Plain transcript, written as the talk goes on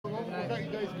got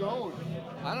you guys going?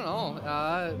 I don't know.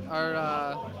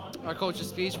 Our coach's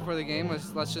speech before the game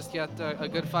was, let's just get a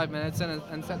good 5 minutes in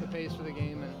and set the pace for the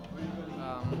game. And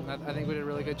I think we did a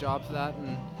really good job for that.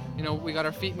 And we got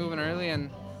our feet moving early, and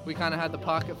we kind of had the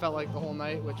puck. It felt like the whole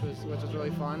night, which was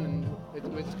really fun. And it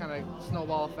just kind of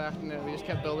snowball effect, and we just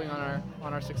kept building on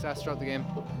our success throughout the game.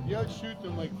 You outshoot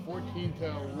them like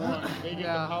 14-1. They get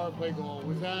the power play goal.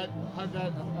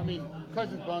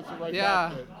 Cousins bounced it right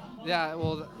back. Yeah,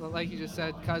 well, like you just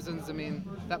said, Cousins,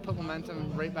 that put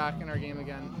momentum right back in our game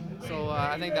again. So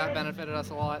I think that benefited us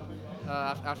a lot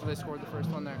after they scored the first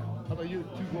one there. How about you?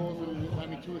 2 goals,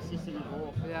 2 assists and a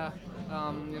goal. Yeah,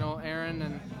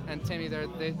 Aaron and Timmy, they're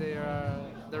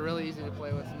really easy to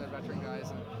play with, and they're veteran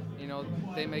guys,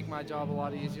 and they make my job a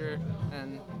lot easier,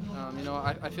 and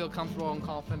I feel comfortable and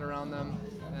confident around them,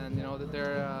 and that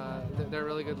they're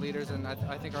really good leaders, and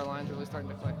I think our line's really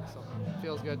starting to click, so it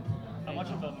feels good. How much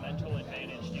of a mental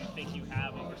advantage do you think you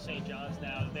have over St. John's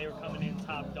now? They were coming in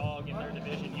top dog in their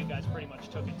division. You guys pretty much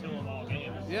took it to them all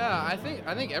game. Yeah, I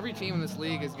think every team in this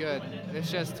league is good.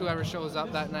 It's just whoever shows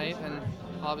up that night, and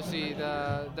obviously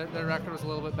their record was a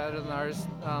little bit better than ours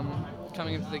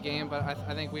coming into the game, but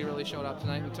I think we really showed up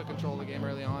tonight and took control of the game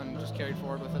early on and just carried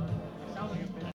forward with it.